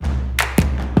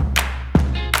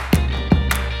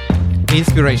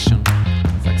Inspiration,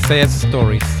 success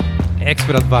stories,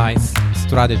 expert advice,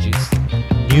 strategies,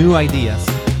 new ideas,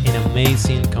 and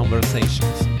amazing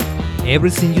conversations.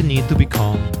 Everything you need to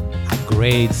become a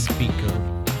great speaker.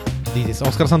 This is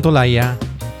Oscar Santolaya,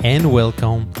 and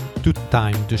welcome to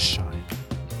Time to Shine.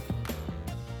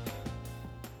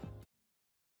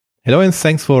 Hello and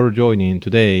thanks for joining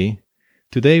today.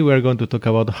 Today we are going to talk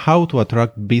about how to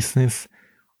attract business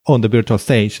on the virtual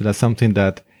stage. That's something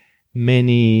that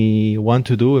many want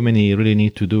to do and many really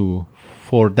need to do.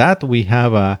 For that, we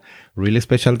have a really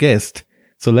special guest.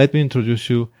 So let me introduce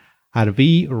you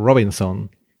Arvi Robinson.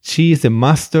 She is a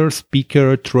master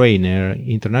speaker trainer,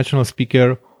 international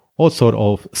speaker, author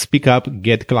of Speak Up,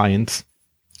 Get Clients.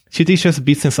 She teaches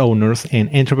business owners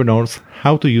and entrepreneurs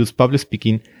how to use public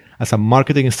speaking as a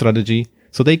marketing strategy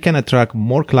so they can attract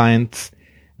more clients,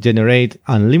 generate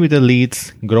unlimited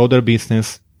leads, grow their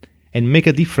business, and make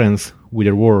a difference with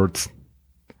their words.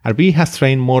 Arvi has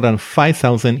trained more than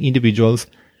 5,000 individuals,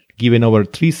 given over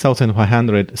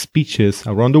 3,500 speeches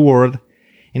around the world,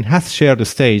 and has shared the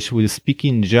stage with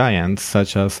speaking giants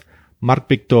such as Mark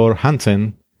Victor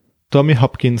Hansen, Tommy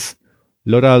Hopkins,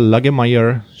 Laura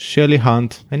Lagemeyer, Shelley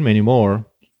Hunt, and many more.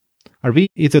 Arvi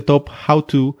is the top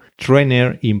how-to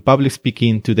trainer in public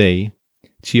speaking today.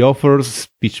 She offers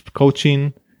speech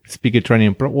coaching, speaker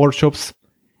training workshops,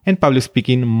 and public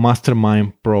speaking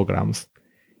mastermind programs.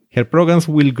 Her programs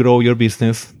will grow your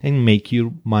business and make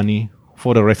you money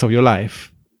for the rest of your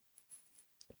life.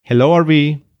 Hello,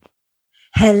 Arvi.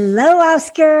 Hello,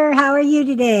 Oscar. How are you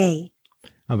today?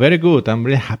 I'm very good. I'm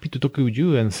really happy to talk with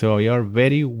you, and so you are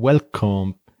very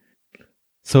welcome.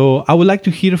 So I would like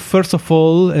to hear, first of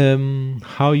all,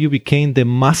 how you became the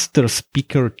master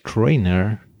speaker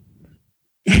trainer.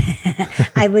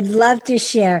 I would love to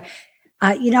share.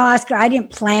 Oscar, I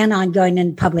didn't plan on going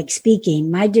into public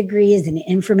speaking. My degree is in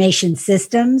information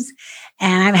systems,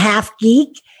 and I'm half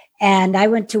geek. And I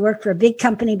went to work for a big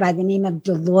company by the name of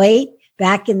Deloitte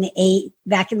back in the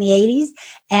 80s.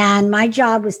 And my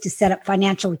job was to set up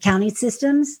financial accounting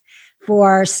systems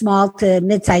for small to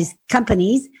mid-sized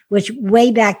companies, which way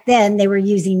back then they were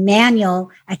using manual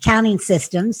accounting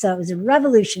systems. So it was a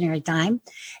revolutionary time.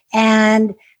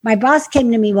 And my boss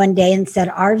came to me one day and said,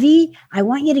 Arvi, I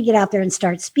want you to get out there and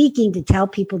start speaking to tell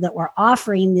people that we're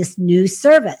offering this new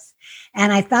service.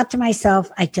 And I thought to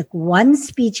myself, I took one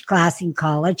speech class in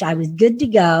college. I was good to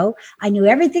go. I knew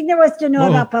everything there was to know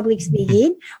about public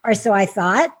speaking, or so I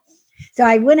thought. So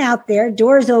I went out there,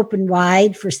 doors open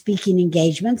wide for speaking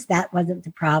engagements. That wasn't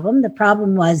the problem. The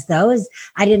problem was, though, is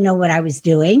I didn't know what I was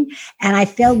doing, and I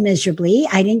failed miserably.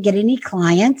 I didn't get any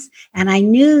clients, and I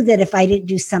knew that if I didn't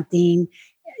do something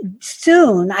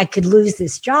soon, I could lose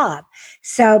this job.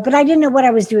 So, but I didn't know what I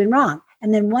was doing wrong.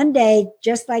 And then one day,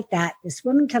 just like that, this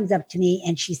woman comes up to me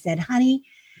and she said, honey,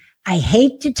 I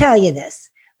hate to tell you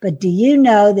this, but do you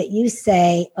know that you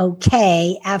say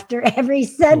okay after every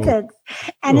sentence?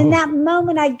 And in that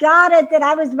moment, I got it that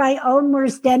I was my own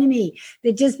worst enemy,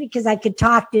 that just because I could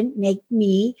talk didn't make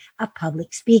me a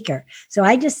public speaker. So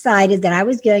I decided that I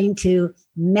was going to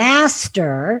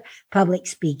master public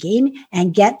speaking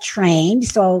and get trained.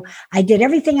 So I did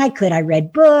everything I could. I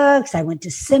read books. I went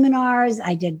to seminars.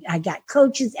 I got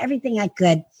coaches, everything I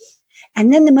could.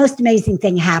 And then the most amazing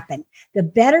thing happened. The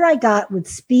better I got with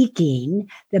speaking,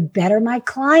 the better my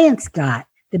clients got,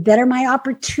 the better my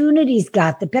opportunities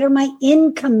got, the better my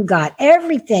income got.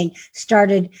 Everything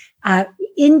started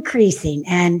increasing,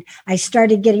 and I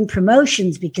started getting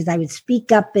promotions because I would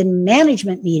speak up in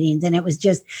management meetings, and it was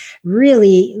just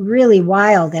really, really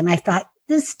wild. And I thought,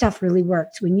 this stuff really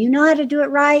works. When you know how to do it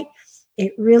right,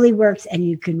 it really works, and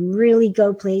you can really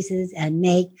go places and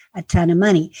make a ton of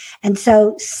money. And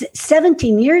so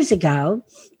 17 years ago,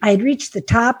 I had reached the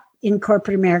top in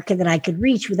corporate America that I could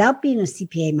reach without being a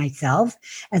CPA myself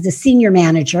as a senior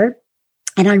manager.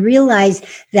 And I realized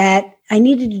that I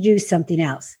needed to do something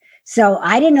else. So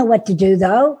I didn't know what to do,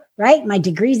 though, right? My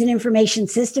degree's in information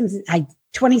systems,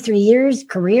 23 years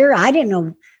career. I didn't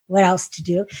know what else to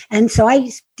do. And so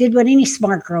I did what any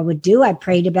smart girl would do. I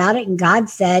prayed about it, and God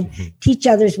said, teach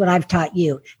others what I've taught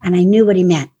you. And I knew what he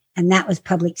meant. And that was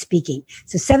public speaking.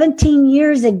 So 17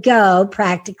 years ago,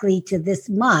 practically to this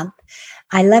month,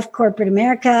 I left corporate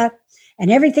America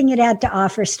and everything it had to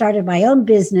offer, started my own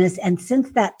business. And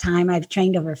since that time, I've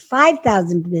trained over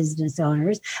 5,000 business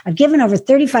owners. I've given over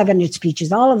 3,500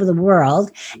 speeches all over the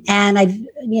world. And I've,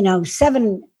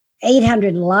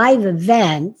 800 live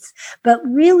events. But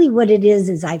really what it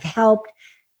is I've helped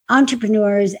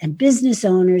entrepreneurs and business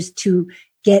owners to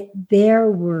get their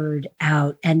word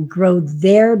out and grow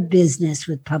their business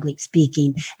with public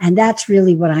speaking. And that's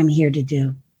really what I'm here to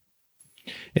do.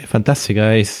 Fantastic,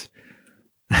 guys.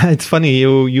 It's funny.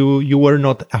 You were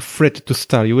not afraid to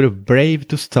start. You were brave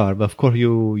to start. But of course,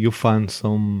 you found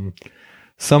some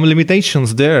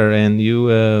limitations there, and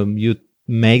you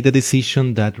make the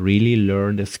decision that really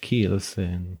learn the skills,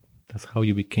 and that's how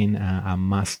you became a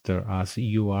master as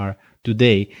you are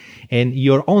today. And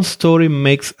your own story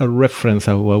makes a reference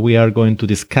of what we are going to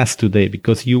discuss today,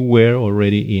 because you were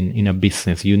already in a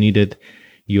business. You needed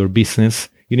your business.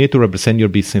 You need to represent your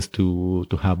business to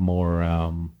have more,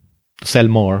 to sell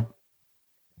more,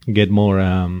 get more,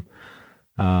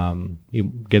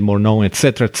 you get more known,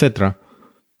 etc., etc.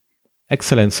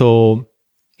 Excellent. So,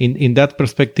 in that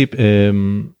perspective,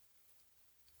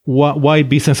 why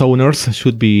business owners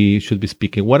should be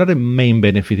speaking? What are the main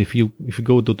benefits if you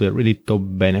go to the really top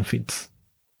benefits?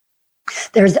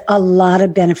 There's a lot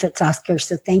of benefits, Oscar.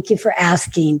 So thank you for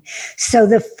asking. So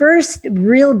the first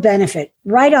real benefit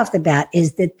right off the bat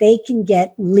is that they can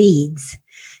get leads.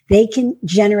 They can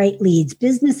generate leads.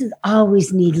 Businesses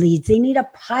always need leads. They need a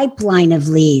pipeline of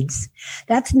leads.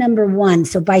 That's number one.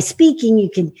 So by speaking, you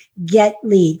can get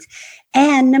leads.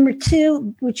 And number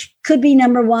two, which could be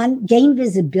number one, gain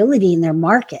visibility in their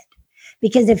market.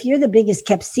 Because if you're the biggest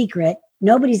kept secret,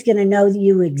 nobody's going to know that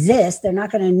you exist. They're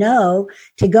not going to know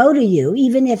to go to you,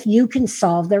 even if you can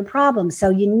solve their problems. So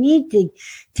you need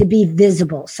to be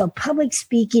visible. So public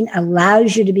speaking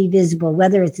allows you to be visible,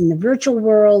 whether it's in the virtual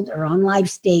world or on live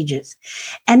stages.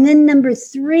 And then number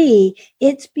three,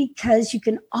 it's because you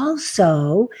can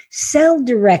also sell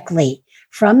directly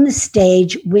from the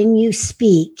stage when you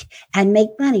speak and make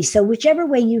money. So whichever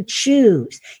way you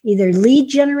choose, either lead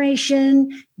generation,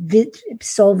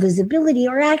 soul visibility,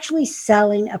 or actually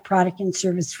selling a product and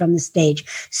service from the stage.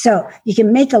 So you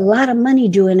can make a lot of money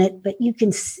doing it, but you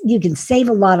can save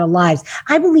a lot of lives.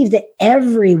 I believe that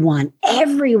everyone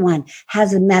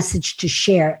has a message to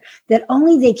share that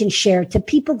only they can share to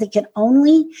people that can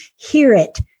only hear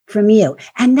it from you.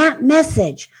 And that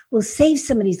message will save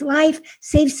somebody's life,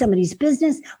 save somebody's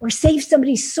business, or save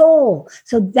somebody's soul.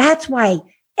 So that's why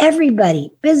everybody,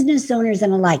 business owners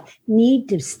and alike, need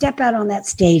to step out on that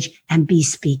stage and be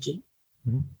speaking.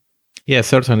 Yeah,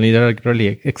 certainly. There are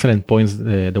really excellent points,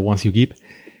 the ones you give.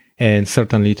 And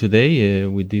certainly today,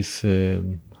 with these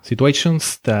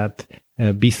situations that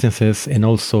businesses and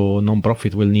also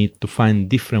non-profit will need to find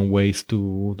different ways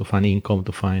to find income,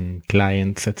 to find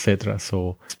clients, etc.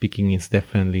 So speaking is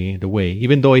definitely the way.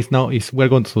 Even though we're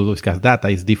going to discuss data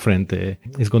is different.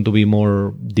 It's going to be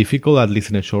more difficult, at least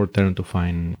in the short term, to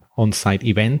find on-site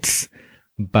events.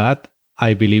 But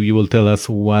I believe you will tell us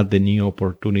what the new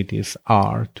opportunities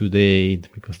are today,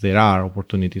 because there are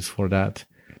opportunities for that.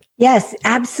 Yes,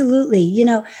 absolutely. You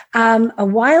know, a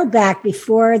while back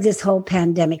before this whole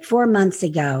pandemic, 4 months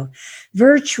ago,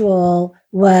 virtual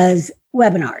was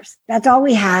webinars. That's all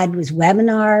we had was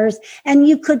webinars. And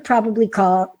you could probably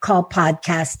call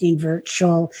podcasting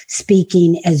virtual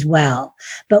speaking as well.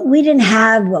 But we didn't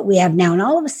have what we have now. And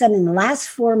all of a sudden in the last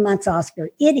 4 months, Oscar,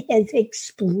 it has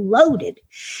exploded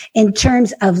in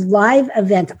terms of live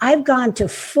events. I've gone to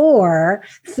 4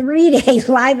 3-day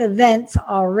live events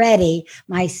already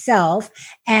myself.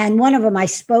 And one of them I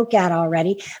spoke at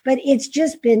already, but it's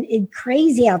just been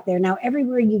crazy out there. Now,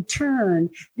 everywhere you turn,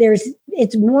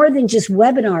 it's more than just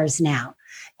webinars now.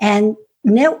 And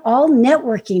all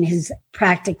networking has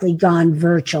practically gone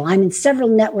virtual. I'm in several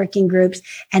networking groups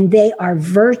and they are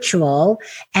virtual,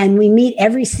 and we meet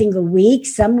every single week.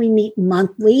 Some we meet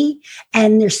monthly,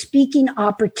 and there's speaking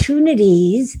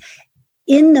opportunities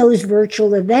in those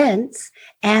virtual events,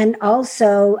 and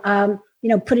also,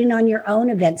 putting on your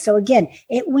own event. So again,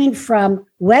 it went from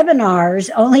webinars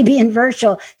only being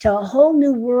virtual to a whole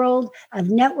new world of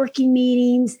networking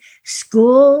meetings,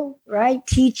 school, right?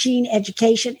 Teaching,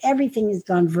 education, everything has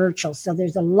gone virtual. So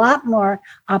there's a lot more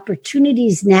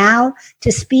opportunities now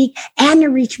to speak and to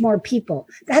reach more people.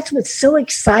 That's what's so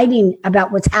exciting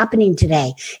about what's happening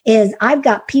today is I've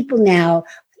got people now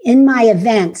in my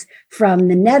events from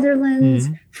the Netherlands,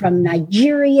 from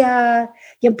Nigeria,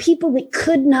 people that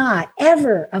could not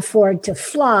ever afford to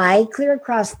fly clear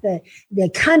across the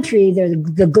country,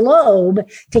 the globe,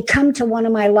 to come to one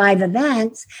of my live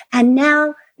events. And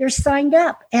now they're signed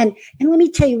up. And let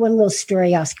me tell you one little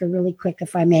story, Oscar, really quick,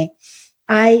 if I may.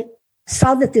 I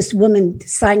saw that this woman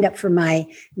signed up for my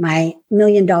 $1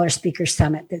 Million Speaker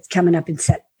Summit that's coming up in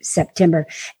September.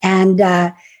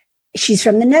 And she's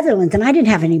from the Netherlands, and I didn't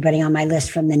have anybody on my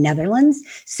list from the Netherlands.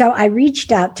 So I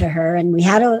reached out to her, and we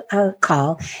had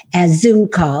a Zoom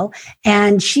call.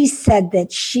 And she said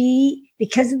that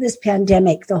because of this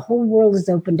pandemic, the whole world has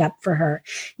opened up for her.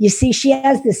 You see, she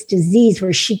has this disease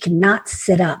where she cannot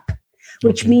sit up.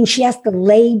 which means she has to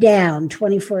lay down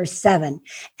 24/7,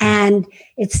 and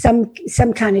it's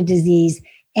some kind of disease.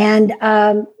 And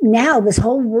now this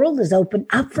whole world is open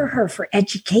up for her for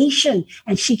education,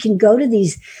 and she can go to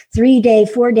these 3-day,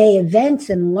 4-day events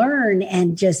and learn,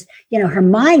 and just, her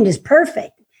mind is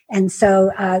perfect. And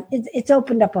so it's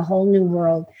opened up a whole new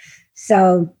world.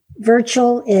 So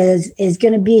virtual is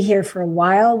going to be here for a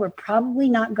while. We're probably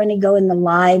not going to go in the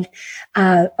live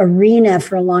arena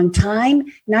for a long time,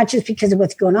 not just because of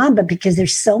what's going on, but because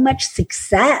there's so much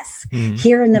success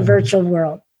here in the virtual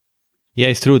world. Yeah,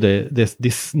 it's true.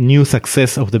 This new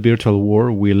success of the virtual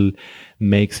world will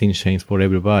make things change for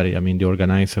everybody. I mean, the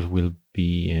organizers will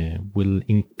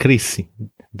increase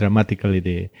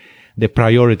dramatically the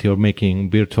priority of making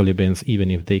virtual events,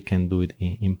 even if they can do it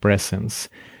in presence.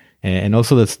 And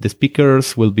also the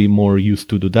speakers will be more used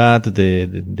to do that.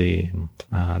 The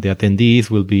attendees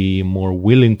will be more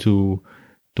willing to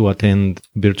attend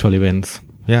virtual events.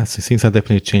 Yes, things are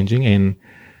definitely changing. And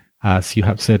as you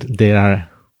have said, there are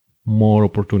more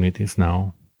opportunities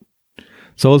now.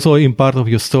 So also in part of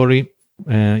your story,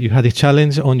 you had a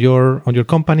challenge on your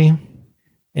company,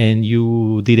 and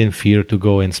you didn't fear to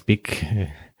go and speak.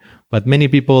 But many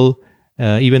people,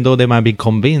 even though they might be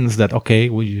convinced that, okay,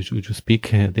 you should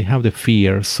speak, they have the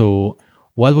fear. So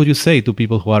what would you say to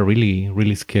people who are really,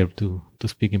 really scared to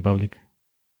speak in public?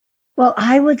 Well,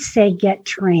 I would say get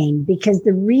trained, because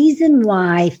the reason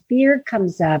why fear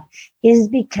comes up is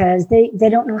because they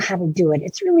don't know how to do it.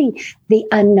 It's really the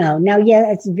unknown. Now,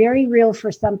 yeah, it's very real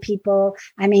for some people.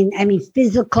 I mean,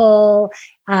 physical,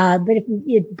 but if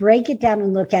you break it down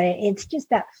and look at it, it's just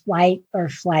that flight or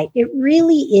flight. It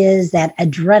really is that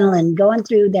adrenaline going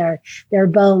through their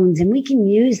bones, and we can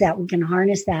use that. We can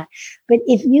harness that. But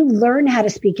if you learn how to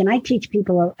speak, and I teach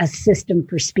people a system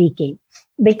for speaking,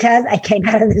 because I came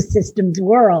out of the systems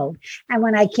world. And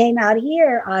when I came out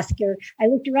here, Oscar, I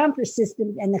looked around for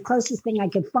systems, and the closest thing I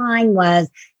could find was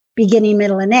beginning,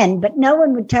 middle, and end, but no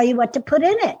one would tell you what to put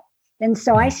in it. And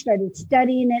so I started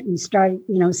studying it and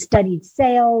studied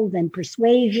sales and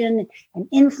persuasion and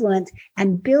influence,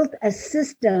 and built a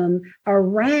system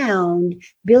around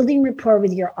building rapport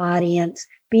with your audience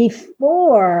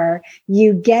before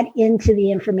you get into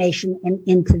the information and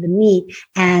into the meat.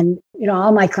 And,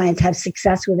 all my clients have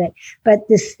success with it. But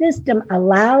the system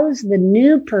allows the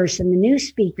new person, the new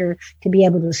speaker, to be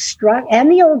able to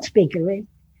and the old speaker,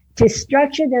 to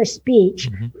structure their speech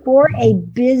for a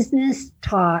business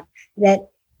talk that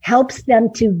helps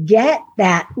them to get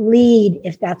that lead,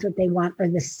 if that's what they want, or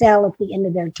the sell at the end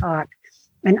of their talk,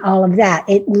 and all of that.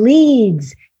 It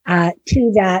leads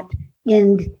to that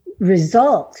end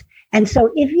result. And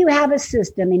so if you have a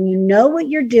system and you know what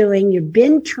you're doing, you've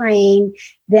been trained,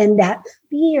 then that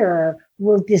fear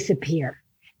will disappear.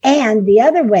 And the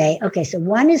other way, okay, so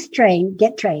one is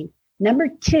get trained. Number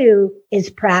 2 is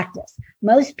practice.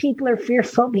 Most people are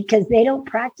fearful because they don't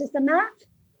practice enough.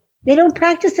 They don't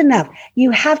practice enough.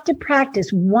 You have to practice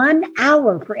 1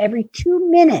 hour for every 2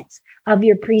 minutes of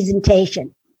your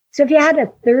presentation. So if you had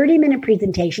a 30-minute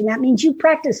presentation, that means you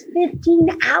practice 15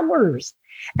 hours.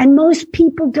 And most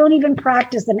people don't even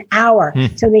practice an hour.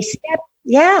 So they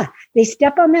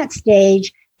step on that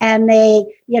stage, and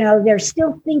they're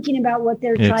still thinking about what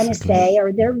they're trying to say,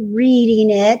 or they're reading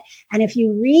it. And if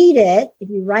you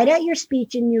write out your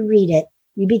speech and you read it,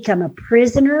 you become a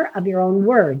prisoner of your own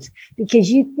words,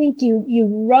 because you think you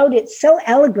wrote it so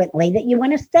eloquently that you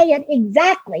want to say it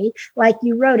exactly like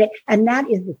you wrote it. And that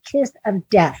is the kiss of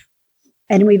death.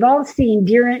 And we've all seen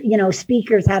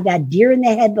speakers have that deer in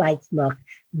the headlights look.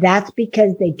 That's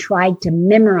because they tried to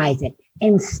memorize it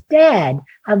instead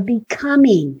of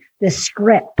becoming the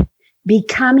script.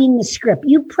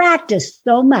 You practice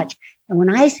so much. And when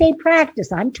I say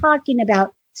practice, I'm talking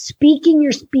about speaking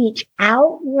your speech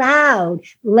out loud,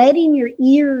 letting your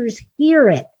ears hear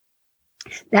it.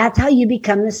 That's how you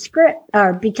become the script.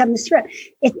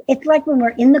 It's like when we're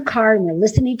in the car and we're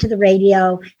listening to the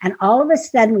radio, and all of a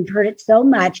sudden we've heard it so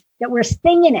much that we're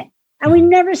singing it. And we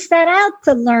never set out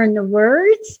to learn the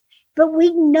words, but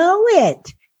we know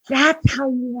it. That's how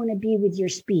you want to be with your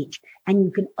speech. And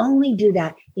you can only do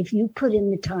that if you put in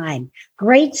the time.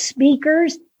 Great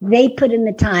speakers, they put in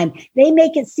the time. They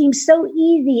make it seem so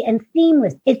easy and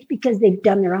seamless. It's because they've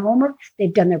done their homework,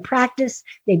 they've done their practice,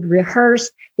 they've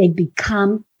rehearsed, they've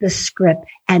become the script.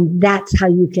 And that's how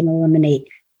you can eliminate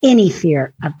any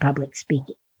fear of public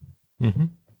speaking. Mm-hmm.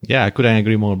 Yeah, I couldn't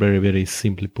agree more. Very, very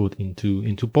simply put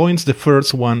into points. The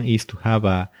first one is to have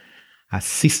a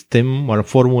system or a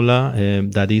formula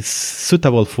that is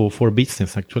suitable for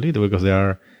business, actually, because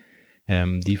there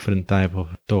are different type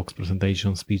of talks,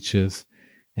 presentations, speeches,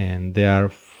 and there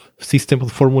are system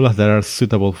of formulas that are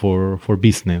suitable for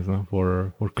business,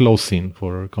 for closing,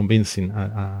 for convincing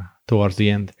towards the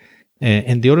end.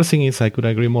 And the other thing is, I could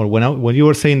agree more. When you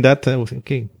were saying that, I was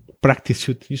okay. Practice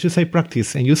you should say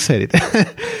practice, and you said it.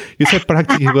 You said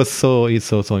practice. It's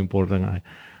so important.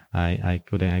 I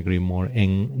couldn't agree more.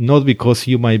 And not because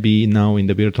you might be now in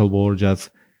the virtual world just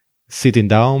sitting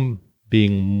down,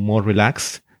 being more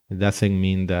relaxed. It doesn't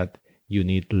mean that you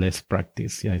need less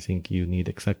practice. I think you need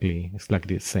exactly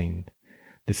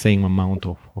the same amount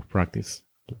of practice.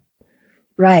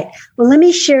 Right. Well, let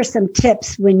me share some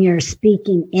tips when you're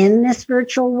speaking in this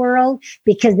virtual world,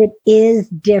 because it is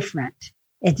different.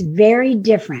 It's very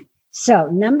different. So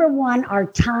number one,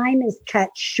 our time is cut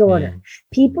shorter.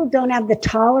 People don't have the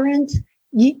tolerance,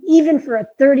 even for a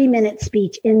 30-minute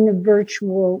speech in the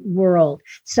virtual world.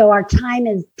 So our time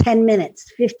is 10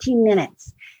 minutes, 15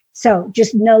 minutes. So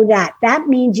just know that. That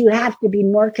means you have to be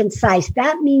more concise.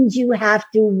 That means you have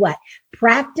to what?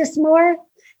 Practice more.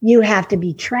 You have to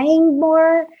be trained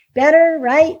more, better,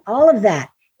 right? All of that.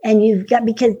 And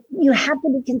because you have to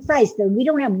be concise. So we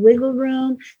don't have wiggle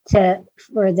room for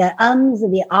the ums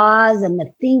and the ahs and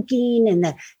the thinking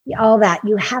and all that.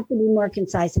 You have to be more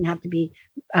concise and have to be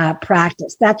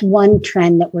practiced. That's one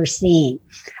trend that we're seeing.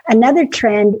 Another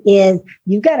trend is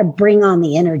you've got to bring on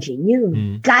the energy.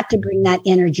 You've got to bring that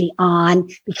energy on,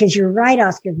 because you're right,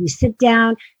 Oscar. If you sit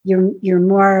down, you're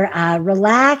more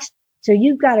relaxed. So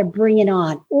you've got to bring it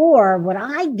on. Or what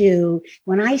I do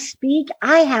when I speak,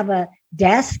 I have a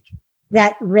desk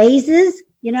that raises,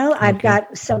 I've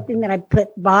got something that I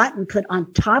bought and put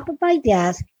on top of my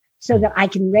desk so that I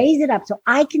can raise it up so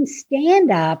I can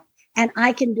stand up and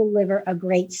I can deliver a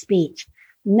great speech.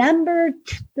 Number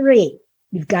 3,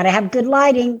 you've got to have good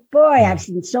lighting. Boy, I've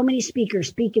seen so many speakers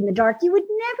speak in the dark. You would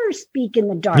never speak in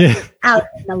the dark out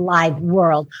in the live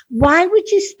world. Why would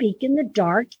you speak in the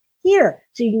dark here?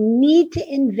 So you need to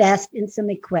invest in some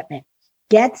equipment.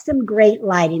 Get some great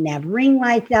lighting. They have ring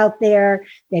lights out there.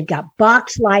 They've got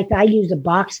box lights. I use a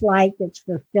box light that's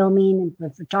for filming and for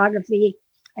photography,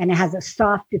 and it has a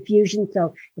soft diffusion.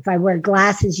 So if I wear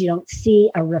glasses, you don't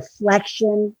see a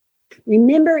reflection.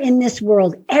 Remember, in this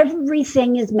world,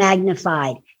 everything is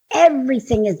magnified.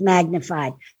 Everything is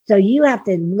magnified. So you have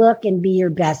to look and be your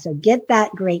best. So get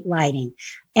that great lighting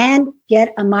and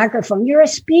get a microphone. You're a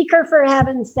speaker, for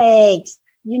heaven's sakes.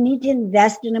 You need to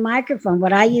invest in a microphone.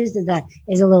 What I use is a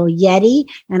little Yeti.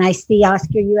 And I see,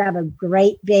 Oscar, you have a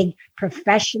great big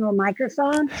professional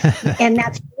microphone, and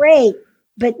that's great.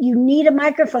 But you need a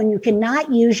microphone. You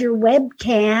cannot use your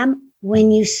webcam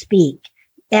when you speak.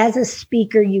 As a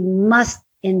speaker, you must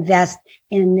invest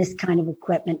in this kind of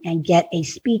equipment and get a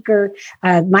speaker,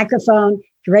 microphone,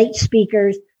 great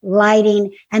speakers,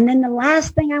 lighting. And then the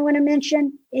last thing I want to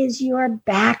mention is your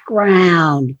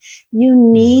background. You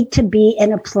need to be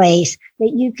in a place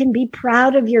that you can be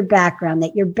proud of your background,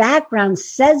 that your background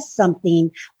says something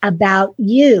about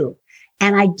you.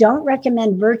 And I don't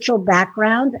recommend virtual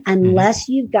background unless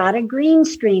you've got a green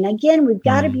screen. Again, we've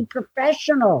got to be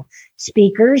professional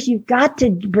speakers. You've got to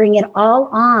bring it all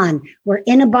on. We're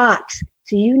in a box.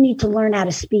 So you need to learn how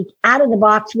to speak out of the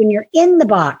box when you're in the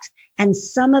box. And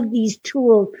some of these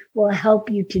tools will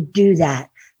help you to do that.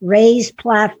 Raised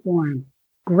platform,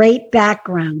 great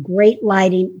background, great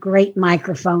lighting, great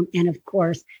microphone, and of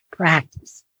course,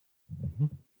 practice.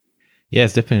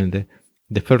 Yes, definitely.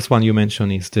 The first one you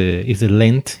mentioned is the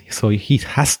length. So it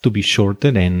has to be shorter,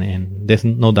 and there's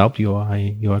no doubt you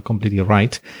are completely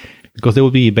right, because there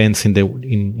will be events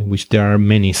in which there are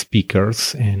many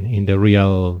speakers, and in the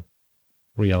real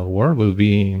world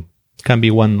can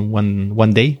be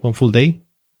one day, one full day,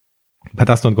 but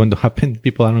that's not going to happen.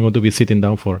 People are not going to be sitting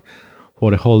down for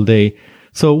a whole day.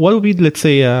 So what would be, let's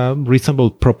say, a reasonable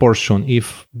proportion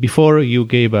if before you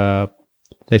gave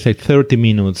let's say 30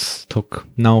 minutes talk,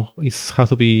 now it has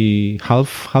to be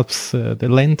half the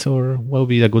length, or what would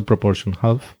be a good proportion?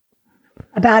 Half?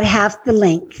 About half the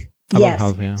length. Yes.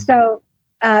 Half, yeah. So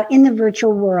in the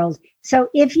virtual world. So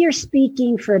if you're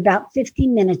speaking for about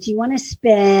 15 minutes, you want to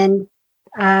spend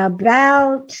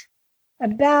about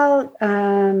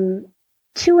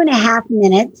 2.5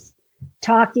 minutes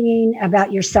talking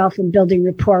about yourself and building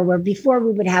rapport, where before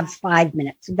we would have 5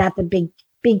 minutes. So that's a big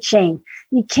change.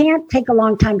 You can't take a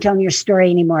long time telling your story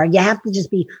anymore. You have to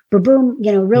just be boom,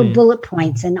 real bullet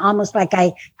points, and almost like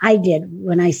I did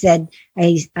when I said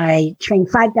I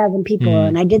trained 5,000 people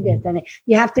and I did this. And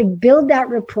you have to build that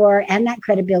rapport and that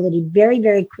credibility very,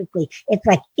 very quickly. It's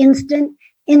like instant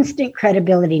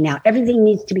credibility now. Everything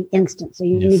needs to be instant. So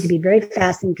you need to be very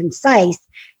fast and concise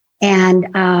and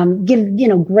give,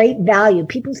 great value.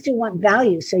 People still want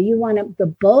value. So you want the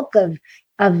bulk of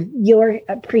of your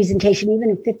presentation,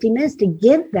 even in 50 minutes, to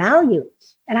give value.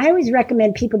 And I always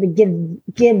recommend people to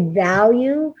give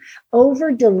value,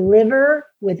 over deliver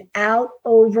without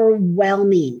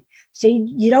overwhelming. So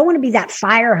you don't want to be that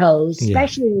fire hose,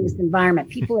 especially in this environment.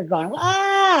 People are going,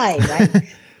 why?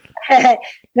 Right?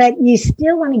 But you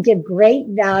still want to give great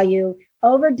value,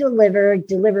 over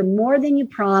deliver more than you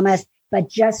promised, but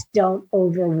just don't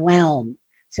overwhelm.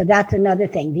 So that's another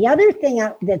thing. The other thing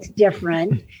that's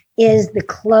different is the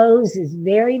close is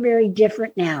very, very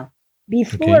different now.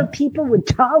 Before, people would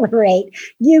tolerate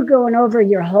you going over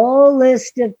your whole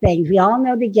list of things. We all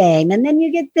know the game. And then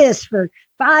you get this for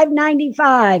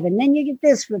 $5.95, and then you get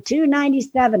this for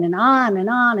 $2.97, and on and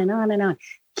on and on and on.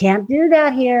 Can't do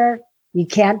that here. You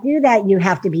can't do that. You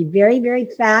have to be very, very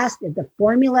fast. The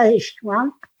formula is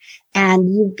shrunk,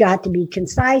 and you've got to be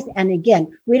concise. And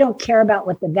again, we don't care about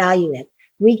what the value is.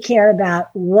 We care about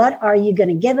what are you going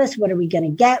to give us? What are we going to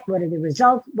get? What are the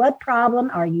results? What problem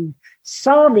are you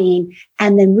solving?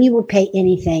 And then we will pay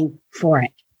anything for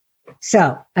it.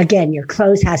 So again, your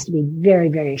close has to be very,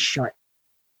 very short.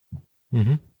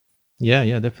 Mm-hmm. Yeah,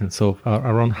 definitely. So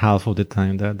around half of the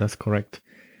time, that's correct.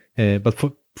 But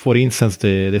for instance,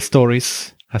 the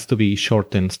stories has to be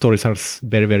shortened. Stories are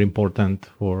very, very important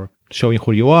for showing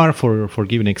who you are, for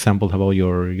giving examples about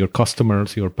your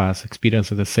customers, your past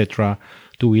experiences, etc.,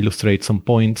 to illustrate some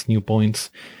points, new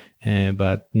points.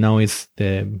 But now it's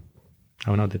the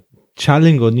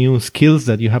challenge or new skills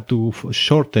that you have to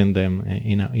shorten them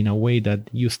in a way that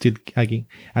you still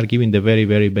are giving the very,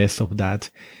 very best of that,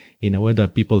 in a way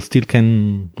that people still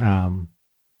can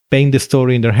paint the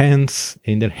story in their hands,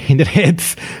 in their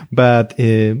heads, but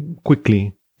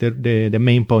quickly, the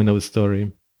main point of the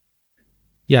story.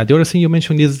 Yeah, the other thing you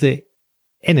mentioned is the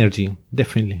energy.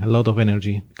 Definitely, a lot of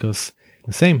energy, because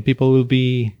the same people will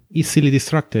be easily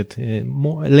distracted,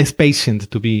 less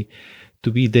patient to be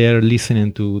there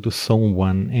listening to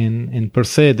someone. And per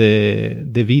se,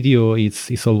 the video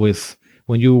is always,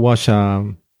 when you watch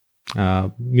a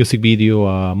music video,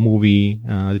 a movie,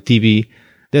 the TV,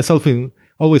 there's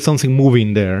always something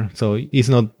moving there. So it's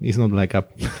not like a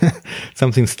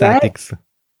something static. Right.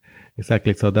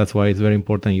 Exactly. So that's why it's very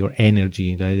important, your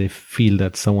energy, that they feel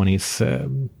that someone is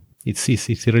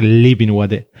it's really living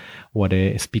what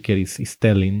a speaker is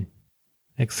telling.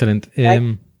 Excellent.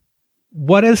 Right.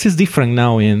 What else is different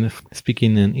now in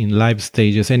speaking in live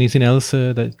stages? Anything else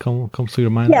that comes to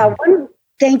your mind? Yeah.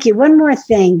 Thank you. One more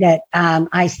thing that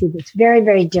I see that's very,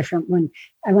 very different, when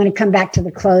I want to come back to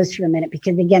the close for a minute,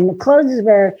 because again, the close is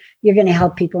where you're going to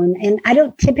help people. And I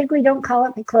don't call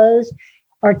it the close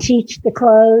or teach the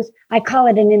close. I call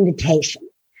it an invitation.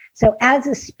 So as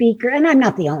a speaker, and I'm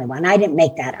not the only one, I didn't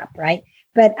make that up, right?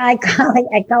 But I call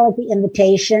it the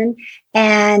invitation,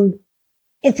 and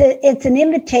it's an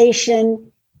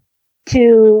invitation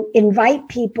to invite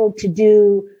people to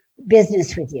do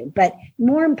business with you. But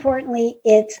more importantly,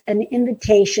 it's an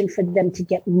invitation for them to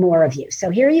get more of you.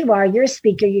 So here you are, you're a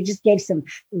speaker, you just gave some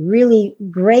really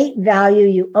great value,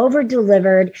 you over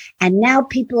delivered, and now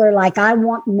people are like, I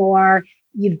want more.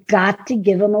 You've got to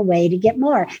give them a way to get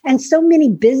more. And so many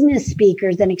business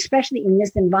speakers, and especially in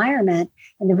this environment,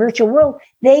 in the virtual world,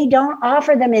 they don't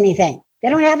offer them anything. They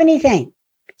don't have anything.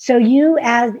 So you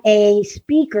as a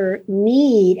speaker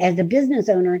as a business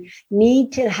owner,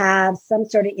 need to have some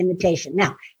sort of invitation.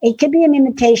 Now, it could be an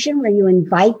invitation where you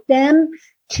invite them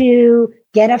to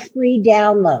get a free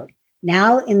download.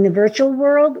 Now, in the virtual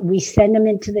world, we send them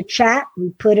into the chat. We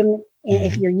put them in,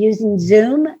 if you're using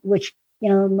Zoom, which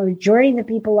majority of the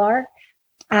people are,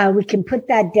 we can put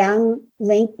that down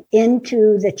link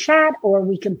into the chat, or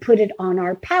we can put it on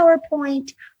our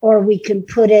PowerPoint, or we can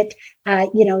put it,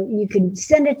 you can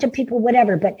send it to people,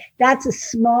 whatever. But that's a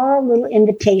small little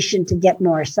invitation to get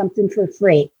more, something for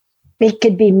free. It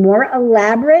could be more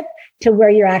elaborate to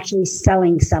where you're actually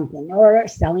selling something, or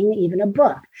selling even a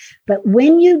book. But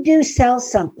when you do sell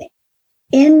something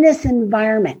in this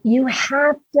environment, you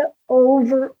have to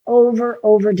over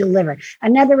deliver.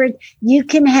 In other words, you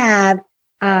can have,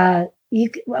 I'm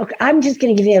just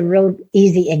going to give you a real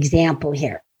easy example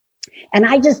here. And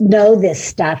I just know this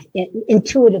stuff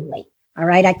intuitively. All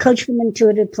right. I coach from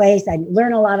intuitive place. I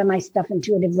learn a lot of my stuff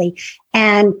intuitively.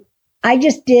 And I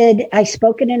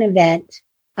spoke at an event.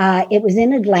 It was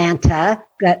in Atlanta,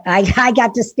 but I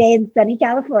got to stay in sunny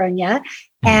California,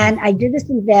 and I did this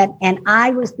event, and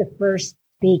I was the first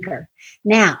speaker.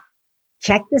 Now,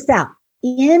 check this out.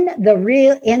 In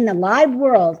the live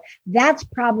world, that's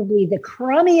probably the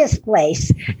crummiest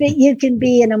place that you can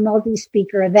be in a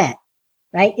multi-speaker event,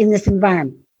 right? In this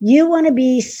environment. You want to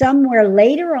be somewhere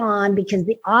later on, because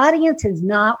the audience has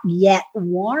not yet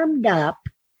warmed up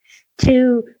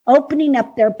to opening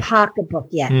up their pocketbook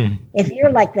yet. If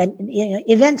you're like the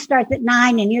event starts at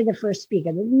 9 and you're the first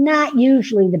speaker, that's not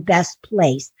usually the best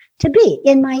place to be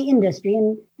in my industry.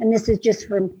 And this is just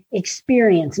from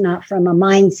experience, not from a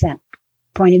mindset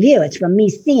point of view. It's from me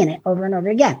seeing it over and over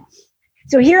again.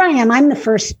 So here I am. I'm the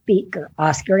first speaker,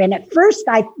 Oscar. And at first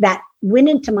that went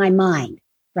into my mind,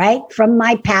 right? From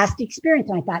my past experience.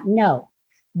 And I thought, no,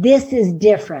 this is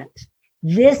different.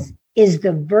 This is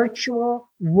the virtual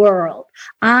world.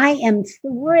 I am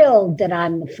thrilled that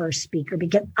I'm the first speaker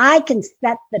because I can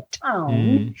set the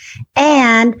tone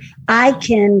and I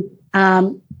can,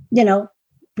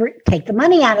 take the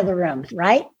money out of the rooms,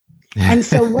 right? And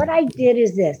so what I did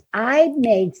is this. I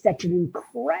made such an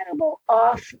incredible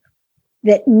offer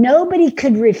that nobody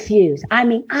could refuse. I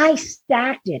mean, I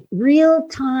stacked it,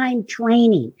 real-time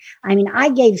training. I mean, I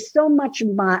gave so much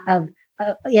in a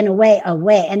way,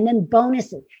 away, and then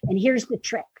bonuses. And here's the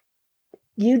trick.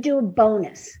 You do a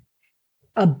bonus,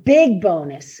 a big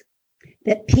bonus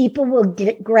that people will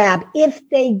grab if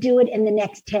they do it in the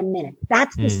next 10 minutes.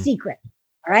 That's the secret.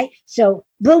 All right. So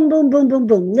boom, boom, boom, boom,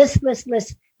 boom, list,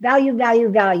 value,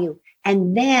 value, value.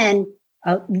 And then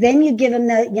you give them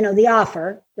the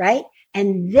offer, right?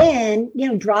 And then,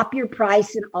 drop your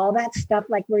price and all that stuff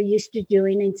like we're used to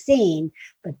doing and seeing.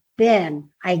 But then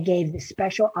I gave the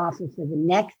special offer for the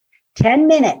next 10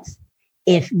 minutes.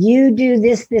 If you do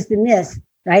this, this, and this,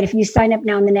 right? If you sign up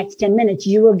now in the next 10 minutes,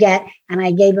 you will get, and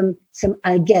I gave them some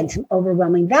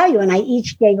overwhelming value. And I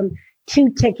each gave them 2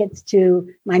 tickets to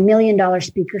my $1 Million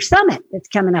Speaker Summit that's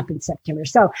coming up in September.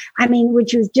 So,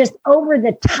 which was just over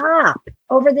the top.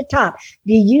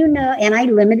 Do you know, and I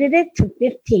limited it to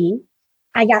 15.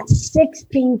 I got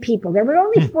 16 people. There were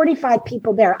only 45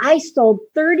 people there. I sold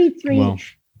 33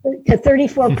 to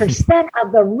 34%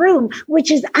 of the room,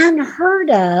 which is unheard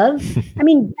of.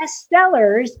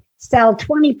 Bestsellers sell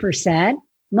 20%.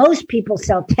 Most people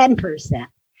sell 10%.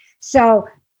 So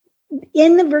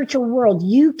in the virtual world,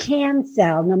 you can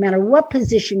sell no matter what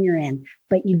position you're in,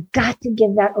 but you've got to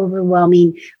give that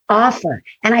overwhelming offer.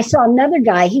 And I saw another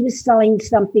guy, he was selling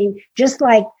something just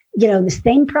like, the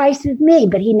same price as me,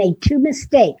 but he made 2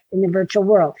 mistakes in the virtual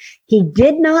world. He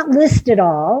did not list it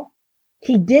all.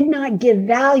 He did not give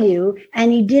value,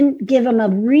 and he didn't give him a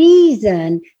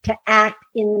reason to act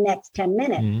in the next 10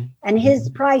 minutes. And his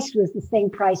price was the same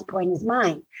price point as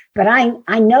mine. But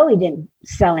I know he didn't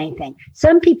sell anything.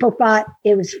 Some people thought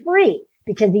it was free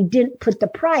because he didn't put the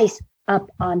price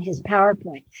up on his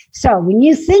PowerPoint. So when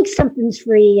you think something's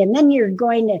free and then you're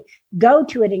going to go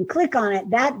to it and click on it,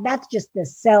 that's just the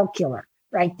sell killer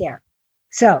right there.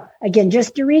 So again,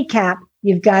 just to recap,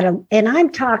 you've got and I'm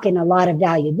talking a lot of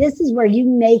value. This is where you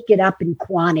make it up in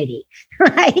quantity,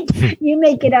 right? You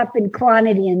make it up in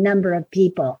quantity and number of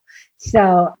people.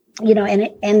 So,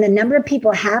 and the number of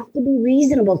people have to be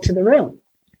reasonable to the room.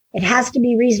 It has to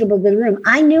be reasonable to the room.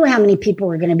 I knew how many people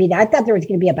were going to be there. I thought there was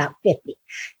going to be about 50.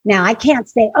 Now I can't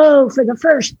say, for the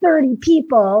first 30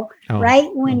 people, right?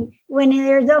 When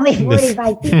there's only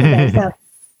 45 people there. So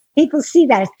people see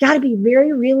that. It's got to be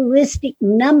very realistic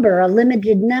number, a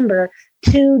limited number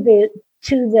to the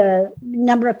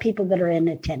number of people that are in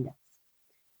attendance.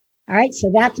 All right.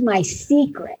 So that's my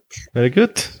secret. Very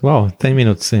good. Wow. 10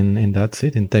 minutes and that's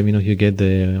it. In 10 minutes, you get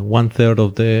the 1/3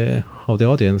 of the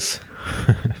audience.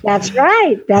 That's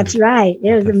right.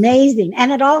 It was amazing.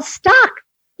 And it all stuck.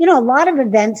 A lot of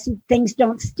events, things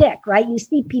don't stick, right? You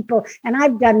see people, and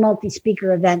I've done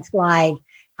multi-speaker events live.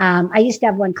 I used to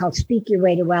have one called Speak Your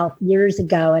Way to Wealth years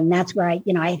ago. And that's where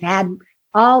I've had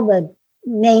all the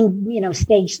main,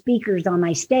 stage speakers on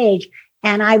my stage,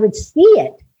 and I would see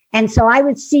it. And so I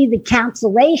would see the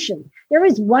cancellation. There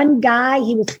was one guy,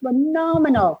 he was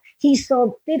phenomenal. He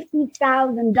sold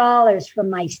 $50,000 from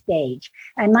my stage.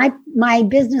 And my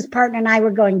business partner and I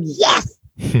were going, yes.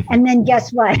 And then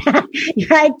guess what?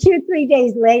 Right, 2-3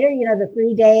 days later, the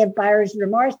 3-day of buyer's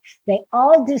remorse, they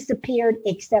all disappeared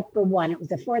except for one. It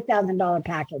was a $4,000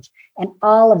 package, and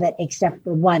all of it except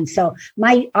for one. So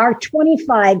our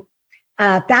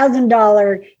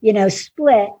 $25,000,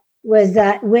 split was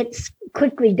went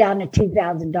quickly down to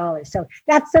 $2,000. So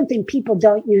that's something people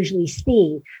don't usually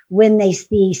see when they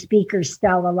see speakers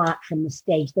sell a lot from the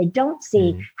stage. They don't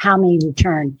see how many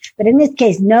returned. But in this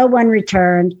case, no one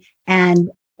returned, and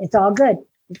it's all good.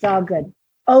 It's all good.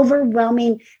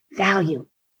 Overwhelming value.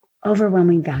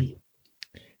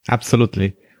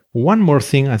 Absolutely. One more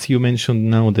thing, as you mentioned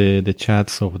now, the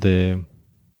chats of the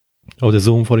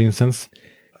Zoom, for instance.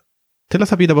 Tell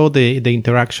us a bit about the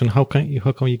interaction. How can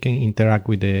you can interact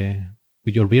with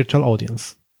your virtual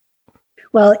audience?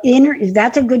 Well,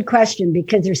 that's a good question,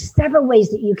 because there's several ways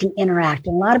that you can interact.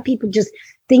 And a lot of people just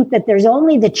think that there's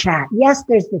only the chat. Yes,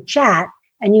 there's the chat,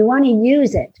 and you want to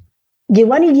use it. You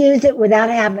want to use it without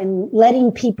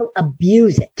letting people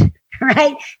abuse it,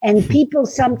 right? And people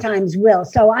sometimes will.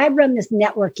 So I run this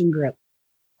networking group,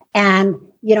 and,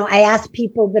 I ask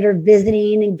people that are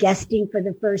visiting and guesting for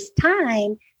the first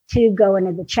time to go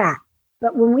into the chat.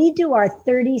 But when we do our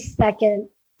 30-second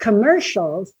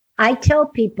commercials, I tell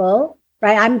people,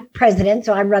 right? I'm president,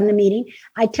 so I run the meeting.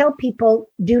 I tell people,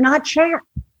 do not chat.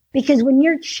 Because when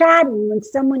you're chatting, when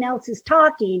someone else is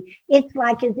talking, it's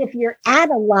like as if you're at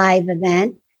a live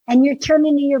event and you're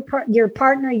turning to your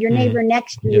partner, your neighbor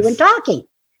next to you and talking.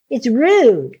 It's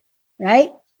rude,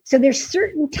 right? So there's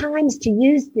certain times to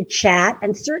use the chat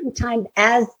and certain times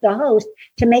as the host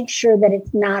to make sure that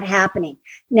it's not happening.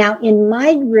 Now, in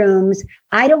my rooms,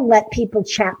 I don't let people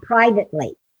chat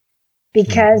privately.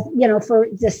 Because, for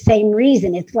the same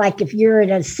reason, it's like if you're at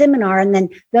a seminar and then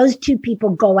those two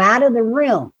people go out of the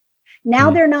room.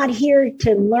 Now they're not here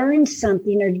to learn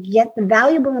something or to get the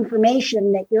valuable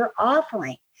information that you're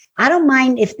offering. I don't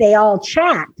mind if they all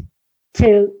chat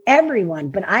to everyone,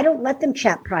 but I don't let them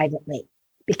chat privately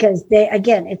because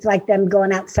it's like them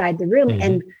going outside the room. Mm-hmm.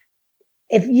 And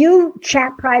if you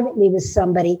chat privately with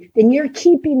somebody, then you're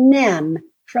keeping them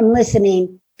from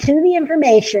listening to the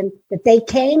information that they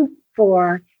came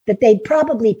for, that they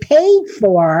probably paid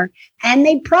for, and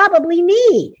they probably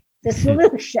need the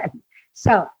solution.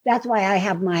 So that's why I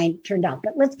have mine turned off.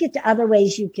 But let's get to other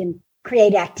ways you can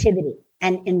create activity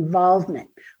and involvement.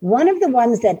 One of the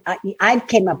ones that I've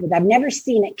came up with, I've never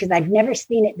seen it because I've never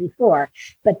seen it before,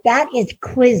 but that is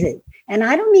quizzes. And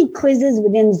I don't mean quizzes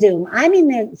within Zoom. I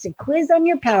mean, it's a quiz on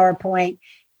your PowerPoint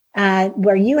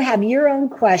where you have your own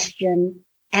question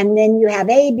and then you have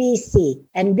A, B, C,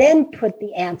 and then put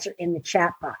the answer in the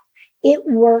chat box. It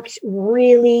works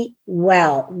really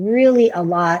well, really a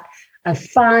lot of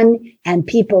fun, and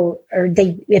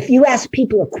if you ask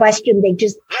people a question, they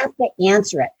just have to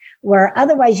answer it, where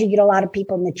otherwise you get a lot of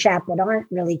people in the chat that aren't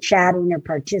really chatting or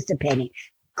participating.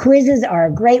 Quizzes are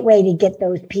a great way to get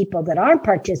those people that aren't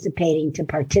participating to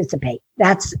participate.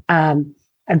 That's a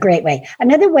great way.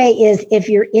 Another way is if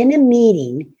you're in a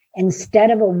meeting,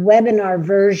 instead of a webinar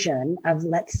version of,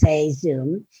 let's say,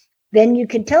 Zoom, then you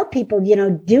can tell people,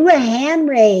 do a hand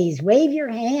raise, wave your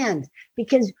hands,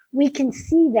 because we can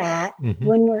see that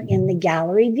when we're in the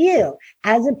gallery view,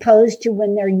 as opposed to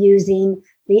when they're using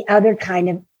the other kind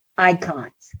of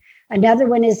icons. Another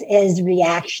one is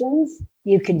reactions.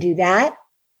 You can do that.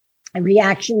 And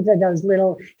reactions are those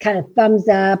little kind of thumbs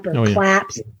up or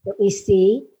claps that we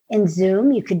see in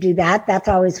Zoom. You could do that. That's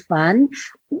always fun.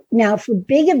 Now, for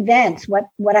big events,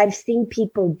 what I've seen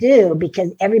people do,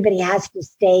 because everybody has to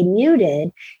stay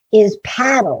muted, is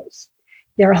paddles.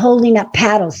 They're holding up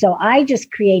paddles. So I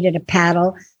just created a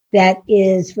paddle that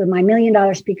is for my $1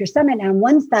 Million Speaker Summit. And on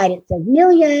one side, it says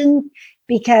millions,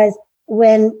 because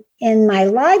when in my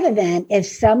live event, if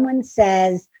someone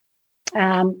says,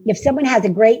 if someone has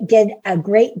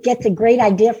gets a great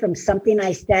idea from something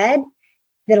I said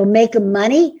that'll make them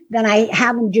money, then I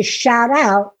have them just shout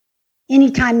out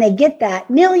anytime they get that,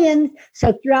 millions.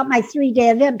 So throughout my 3-day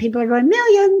event, people are going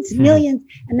millions, millions.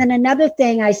 And then another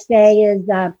thing I say is,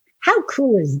 how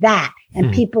cool is that?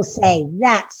 And people say,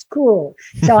 that's cool.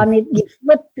 So you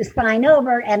flip the sign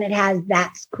over and it has,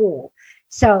 that's cool.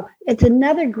 So it's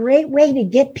another great way to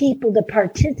get people to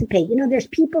participate. There's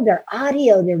people, they're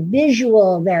audio, they're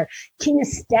visual, they're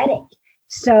kinesthetic.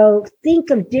 So think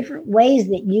of different ways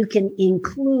that you can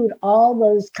include all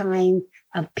those kinds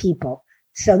of people.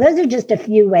 So those are just a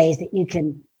few ways that you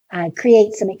can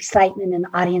create some excitement and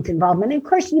audience involvement. And of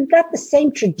course, you've got the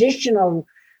same traditional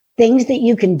things that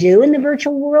you can do in the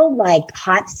virtual world, like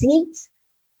hot seats.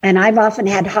 And I've often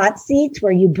had hot seats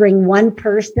where you bring one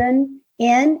person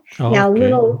in. Now, a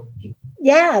little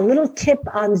tip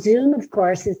on Zoom, of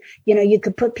course, is, you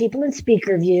could put people in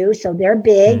speaker view, so they're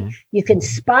big. You can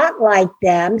spotlight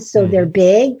them, so they're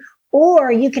big.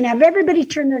 Or you can have everybody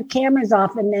turn their cameras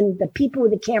off, and then the people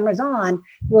with the cameras on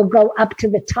will go up to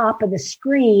the top of the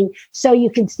screen so you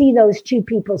can see those two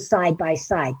people side by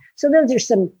side. So those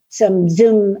are some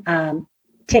Zoom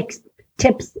tips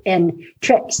and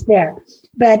tricks there.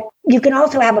 But you can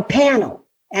also have a panel,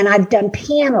 and I've done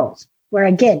panels where,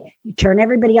 again, you turn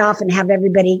everybody off and have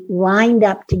everybody lined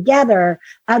up together.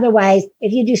 Otherwise,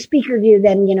 if you do speaker view,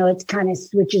 then, it kind of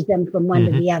switches them from one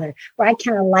to the other, where I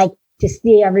kind of like to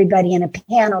see everybody in a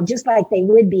panel, just like they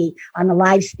would be on the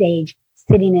live stage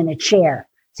sitting in a chair.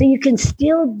 So you can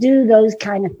still do those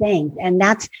kind of things. And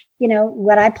that's,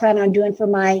 what I plan on doing for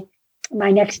my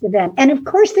next event. And of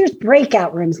course, there's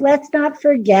breakout rooms. Let's not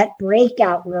forget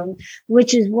breakout rooms,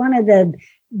 which is one of the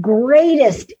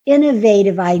greatest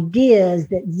innovative ideas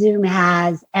that Zoom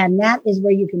has. And that is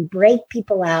where you can break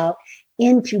people out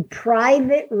into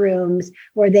private rooms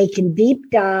where they can deep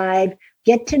dive,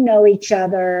 get to know each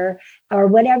other, or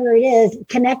whatever it is,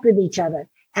 connect with each other.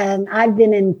 And I've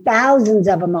been in thousands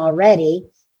of them already.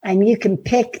 And you can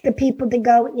pick the people to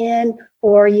go in,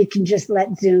 or you can just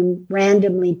let Zoom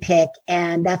randomly pick.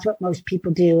 And that's what most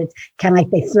people do. It's kind of like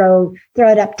they throw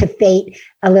it up to fate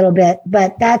a little bit.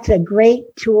 But that's a great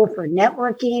tool for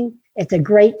networking. It's a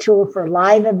great tool for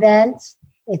live events.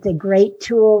 It's a great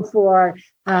tool for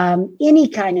any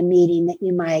kind of meeting that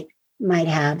you might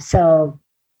have. So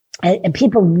and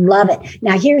people love it.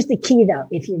 Now, here's the key, though.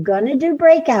 If you're going to do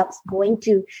breakout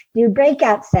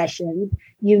sessions,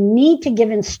 you need to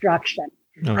give instruction.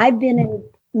 Oh. I've been in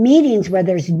meetings where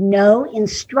there's no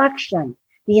instruction.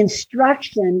 The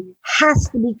instruction has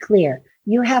to be clear.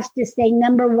 You have to say,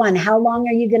 number one, how long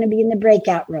are you going to be in the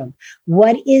breakout room?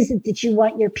 What is it that you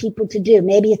want your people to do?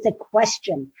 Maybe it's a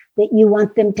question that you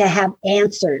want them to have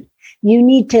answered. You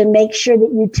need to make sure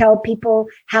that you tell people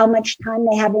how much time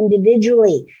they have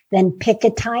individually. Then pick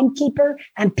a timekeeper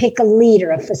and pick a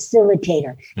leader, a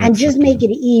facilitator, and just make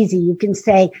it easy. You can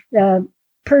say the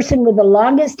person with the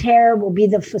longest hair will be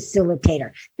the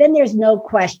facilitator. Then there's no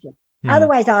question.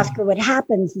 Otherwise, Oscar, what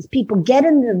happens is people get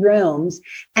in the rooms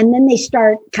and then they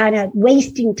start kind of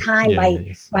wasting time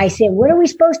by saying, what are we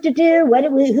supposed to do?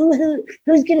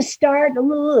 Who's going to start?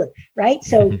 Right?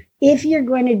 So if you're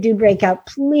going to do breakout,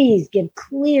 please give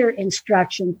clear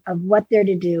instructions of what they're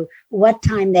to do, what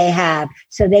time they have,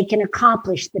 so they can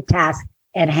accomplish the task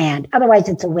at hand. Otherwise,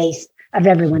 it's a waste of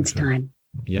everyone's time.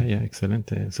 Yeah,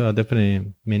 excellent. So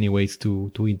definitely many ways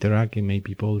to interact and make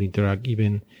people interact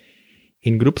even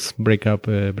in groups, breakout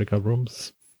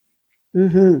rooms.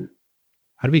 Mm-hmm.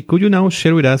 Harvey, could you now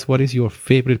share with us what is your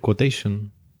favorite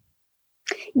quotation?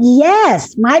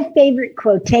 Yes, my favorite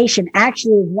quotation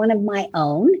actually is one of my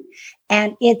own,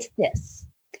 and it's this: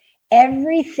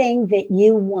 everything that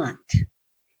you want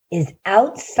is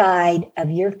outside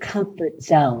of your comfort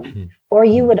zone, or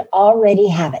you would already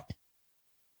have it.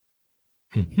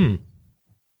 Mm-hmm.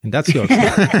 And that's yours.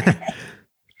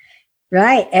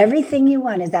 Right. Everything you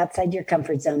want is outside your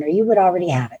comfort zone, or you would already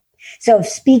have it. So if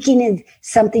speaking is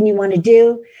something you want to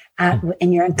do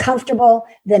and you're uncomfortable,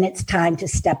 then it's time to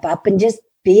step up and just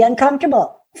be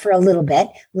uncomfortable for a little bit.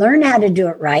 Learn how to do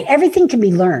it right. Everything can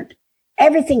be learned.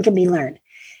 Everything can be learned.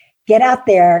 Get out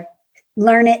there,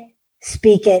 learn it,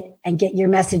 speak it, and get your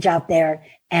message out there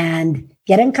and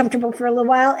get uncomfortable for a little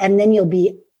while. And then you'll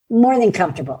be more than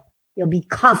comfortable. You'll be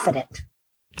confident.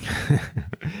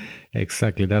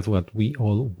 Exactly. That's what we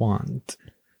all want.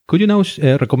 Could you now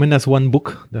recommend us one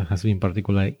book that has been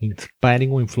particularly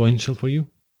inspiring or influential for you?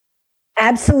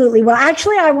 Absolutely. Well,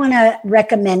 actually, I want to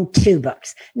recommend two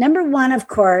books. Number one, of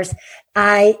course,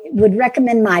 I would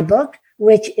recommend my book,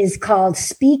 which is called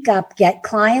Speak Up, Get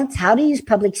Clients, How to Use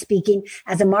Public Speaking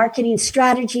as a Marketing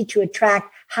Strategy to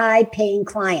Attract High-Paying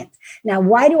Clients. Now,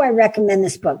 why do I recommend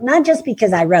this book? Not just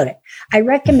because I wrote it. I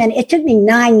recommend it. Took me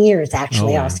 9 years,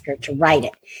 actually, Oscar, to write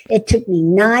it. It took me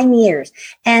 9 years.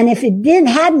 And if it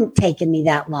hadn't taken me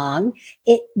that long,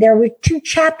 there were 2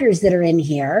 chapters that are in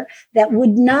here that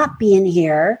would not be in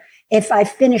here if I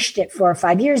finished it 4 or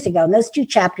 5 years ago. And those 2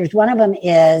 chapters, one of them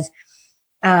is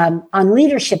on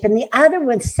leadership, and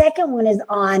the second one is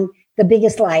on the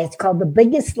biggest lie. It's called The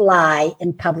Biggest Lie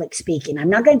in Public Speaking. I'm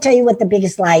not going to tell you what the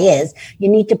biggest lie is. You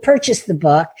need to purchase the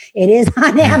book. It is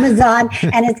on Amazon,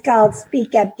 and it's called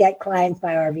Speak Up, Get Clients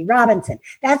by Harvey Robinson.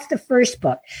 That's the first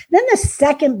book. Then the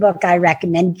second book I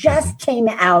recommend just came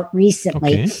out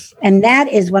recently, and that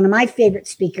is one of my favorite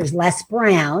speakers, Les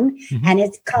Brown, and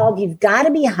it's called You've Got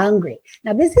to Be Hungry.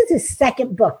 Now, this is his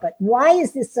second book, but why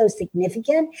is this so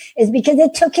significant? Is because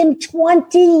it took him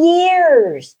 20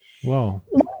 years. Wow.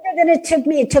 Longer than it took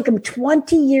me. It took him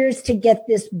 20 years to get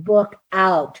this book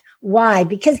out. Why?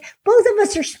 Because both of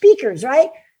us are speakers,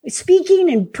 right? Speaking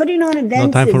and putting on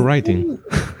events. No time for writing.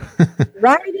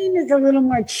 Writing is a little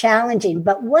more challenging.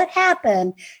 But what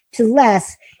happened to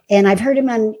Les, and I've heard him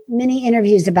on many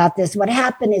interviews about this, what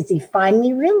happened is he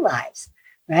finally realized,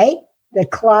 right? The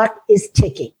clock is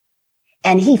ticking.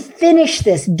 And he finished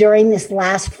this during this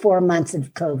last 4 months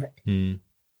of COVID.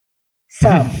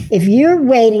 So if you're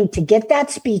waiting to get that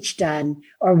speech done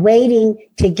or waiting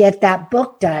to get that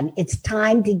book done, it's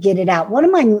time to get it out. One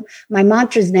of my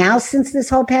mantras now since this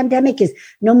whole pandemic is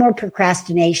no more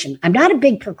procrastination. I'm not a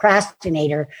big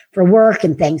procrastinator for work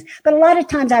and things, but a lot of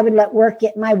times I would let work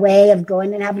get in my way of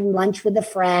going and having lunch with a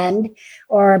friend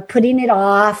or putting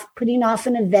off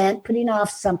an event, putting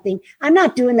off something. I'm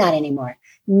not doing that anymore.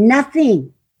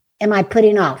 Nothing am I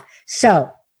putting off.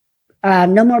 So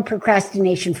No More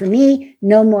Procrastination for Me,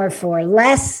 No More for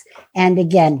Less. And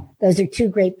again, those are two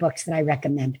great books that I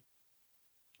recommend.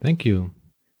 Thank you.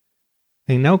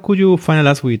 And now could you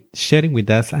finalize with sharing with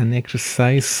us an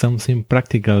exercise, something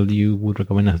practical you would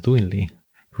recommend us doing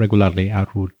regularly, a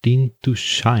routine to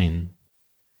shine?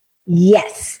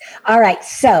 Yes. All right.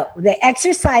 So the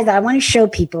exercise I want to show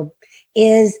people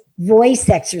is voice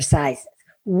exercises.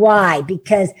 Why?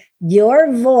 Because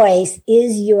your voice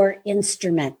is your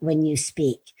instrument when you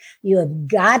speak. You have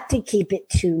got to keep it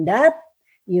tuned up.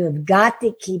 You have got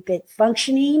to keep it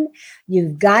functioning.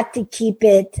 You've got to keep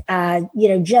it,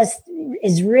 just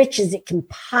as rich as it can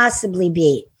possibly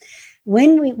be.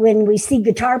 When we see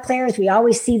guitar players, we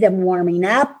always see them warming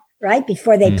up, right?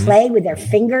 Before they play with their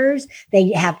fingers.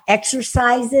 They have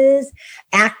exercises.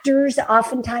 Actors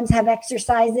oftentimes have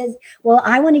exercises. Well,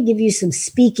 I want to give you some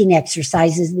speaking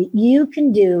exercises that you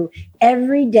can do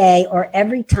every day or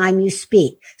every time you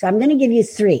speak. So I'm going to give you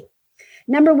 3.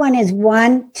 Number 1 is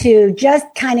to just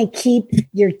kind of keep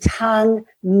your tongue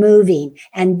moving.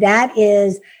 And that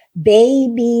is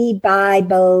baby, bye,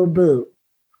 bo, boo.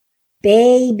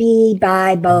 Baby,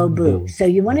 bye, bo, boo. So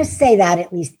you want to say that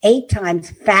at least 8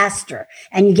 times faster,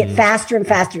 and you get faster and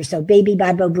faster. So baby,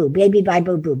 bye, bo, boo, baby, bye,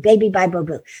 bo, boo, baby, bye, bo,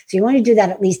 boo. So you want to do that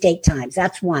at least 8 times.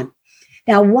 That's 1.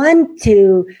 Now, 1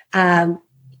 to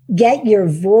get your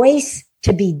voice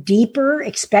to be deeper,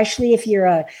 especially if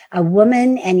you're a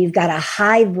woman and you've got a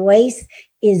high voice,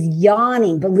 is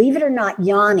yawning. Believe it or not,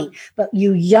 yawning. But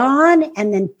you yawn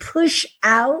and then push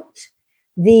out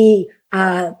the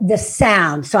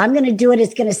sound. So I'm going to do it.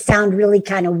 It's going to sound really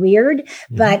kind of weird,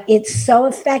 but it's so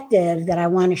effective that I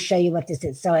want to show you what this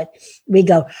is. So we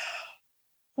go,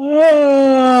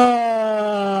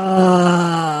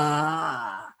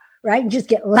 right? Just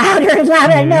get louder and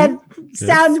louder. I know it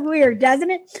sounds weird,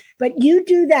 doesn't it? But you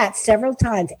do that several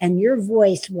times and your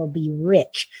voice will be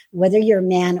rich, whether you're a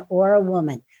man or a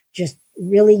woman. Just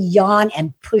really yawn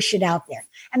and push it out there.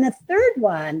 And the third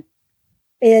one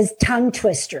is tongue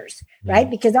twisters, right?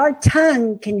 Because our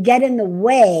tongue can get in the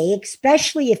way,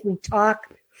 especially if we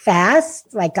talk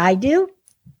fast like I do.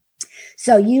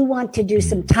 So you want to do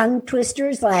some tongue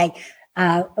twisters. Like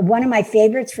one of my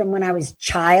favorites from when I was a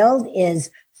child is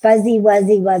Fuzzy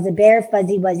Wuzzy was a bear,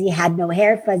 Fuzzy Wuzzy had no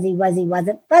hair, Fuzzy Wuzzy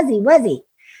wasn't fuzzy wuzzy.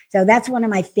 So that's one of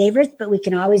my favorites, but we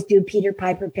can always do Peter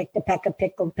Piper picked a peck of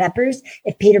pickled peppers.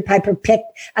 If Peter Piper picked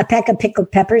a peck of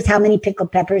pickled peppers, how many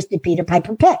pickled peppers did Peter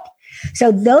Piper pick?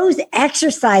 So those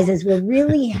exercises will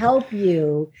really help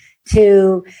you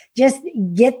to just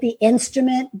get the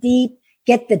instrument deep,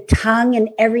 get the tongue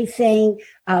and everything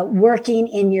working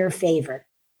in your favor.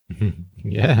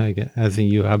 Yeah, I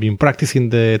think you have been practicing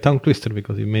the tongue twister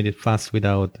because you made it fast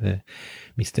without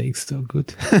mistakes. So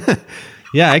good.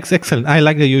 Yeah, excellent. I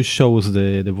like that you shows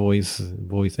the voice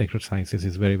exercises.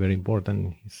 It's very, very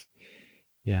important.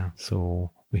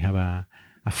 So we have a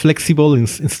flexible and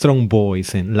strong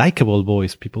voice and likable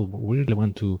voice. People really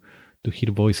want to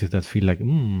hear voices that feel like,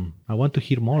 I want to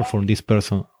hear more from this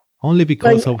person only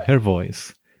because of her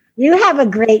voice. You have a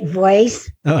great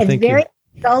voice. Oh, it's very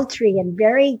sultry and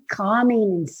very calming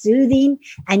and soothing,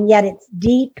 and yet it's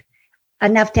deep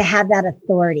enough to have that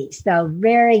authority. So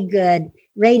very good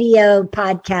radio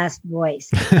podcast voice.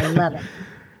 I love it.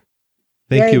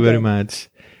 Thank you very much.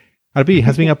 Arvi, it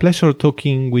has been a pleasure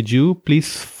talking with you.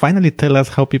 Please finally tell us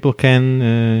how people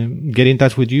can get in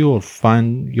touch with you or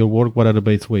find your work. What are the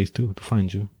best ways to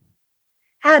find you?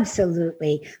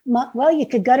 Absolutely. Well, you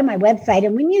could go to my website,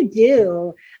 and when you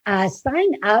do,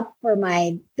 sign up for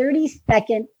my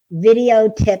 30-second video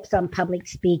tips on public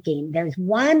speaking. There's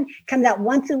one, comes out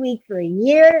once a week for a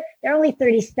year. They're only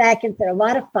 30 seconds. They're a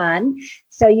lot of fun.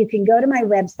 So you can go to my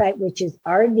website, which is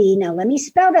RV. Now, let me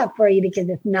spell that for you because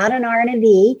it's not an R and a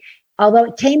V. Although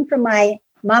it came from my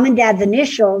mom and dad's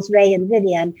initials, Ray and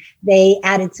Vivian, they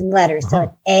added some letters. So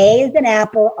it's A is in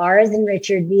Apple, R is in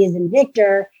Richard, V is in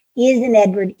Victor, E is in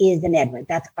Edward, E is in Edward.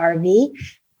 That's RV.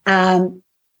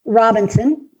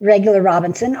 Robinson, regular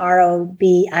Robinson,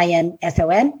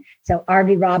 ROBINSON. So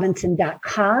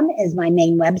rvrobinson.com is my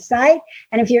main website.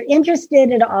 And if you're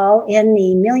interested at all in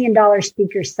the $1 Million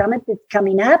Speaker Summit that's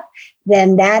coming up,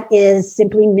 then that is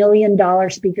simply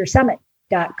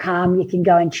 $1,000,000speakersummit.com. You can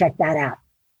go and check that out.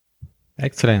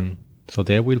 Excellent. So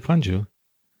there we'll find you.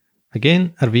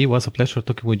 Again, Arvi, was a pleasure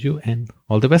talking with you and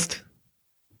all the best.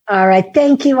 All right.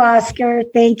 Thank you, Oscar.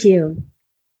 Thank you.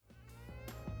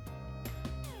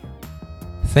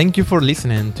 Thank you for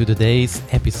listening to today's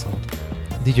episode.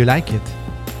 Did you like it?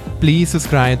 Please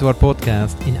subscribe to our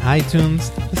podcast in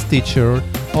iTunes, Stitcher,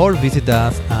 or visit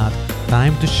us at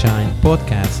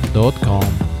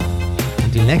timetoshinepodcast.com.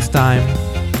 Until next time,